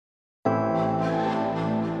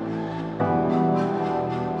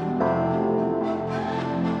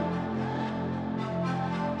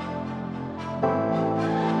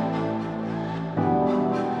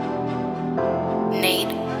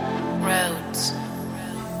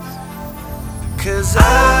'Cause I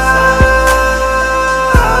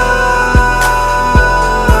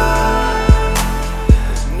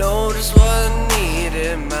know just what I need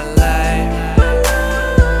in my life.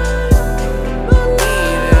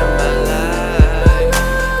 Need in my life.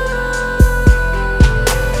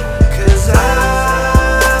 'Cause I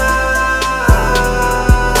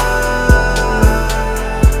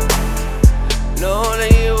know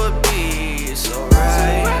that you would be so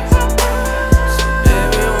right. So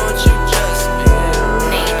baby, won't you just be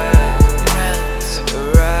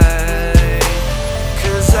right?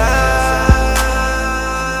 'Cause I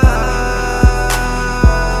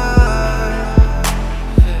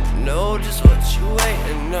know just what you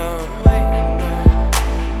waiting on,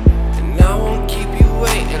 and I won't keep you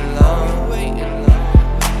waiting long.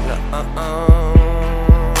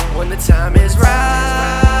 When the time is right,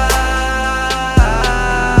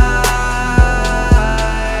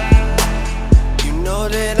 you know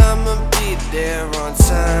that I'ma be there on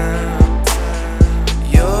time.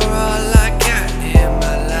 You're all I got in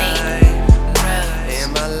my life, in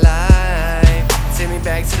my life. Take me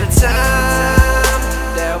back to the time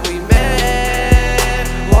that we met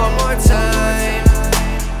one more time,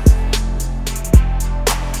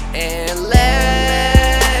 and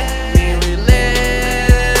let me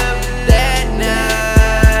relive that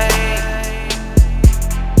night.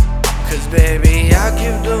 'Cause baby, I'll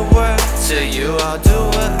give the world to you. I'll do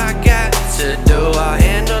what I got to do. I'll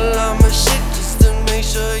handle all my shit just to make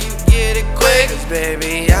sure you get it quick. 'Cause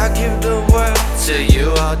baby, I'll give the world to you.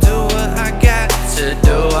 I'll do what I got to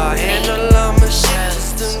do. I'll handle all my shit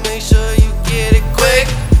just to make sure you get it quick.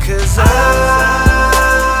 'Cause I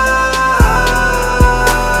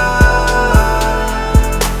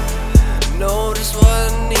know just what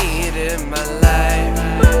I need in my life.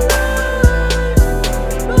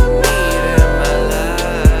 Need in my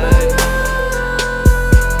life.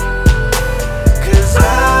 'Cause I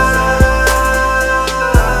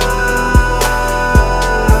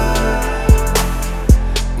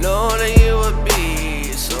know that you would be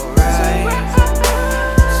so right.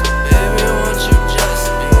 So baby, won't you just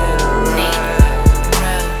be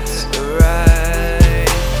right?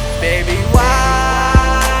 Baby,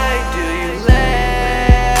 why do you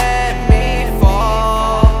let me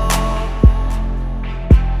fall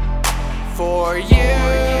for you?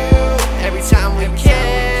 Every time we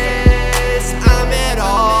kiss, I'm at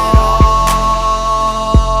all.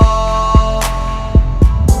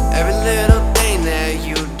 Every little thing that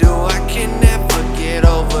you do, I can never get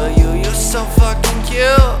over you. You're so fucking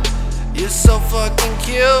cute. You're so fucking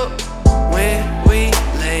cute. When we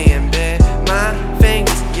lay in bed, my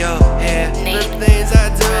fingers, your hair, the things I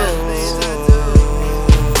do.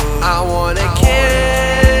 I wanna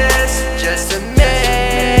kiss just to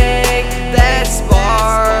make that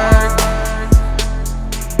spark.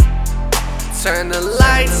 Turn the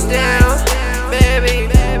lights down, baby.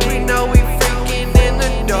 We know we freaking in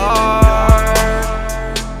the dark.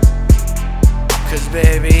 'Cause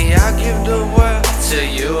baby, I'll give the world to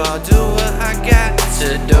you. I'll do what I got to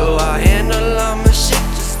do. I'll handle all my shit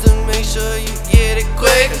just to make sure you get it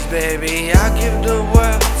quick. 'Cause baby, I'll give the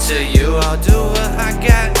world to you. I'll do what I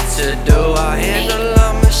got to do. I'll handle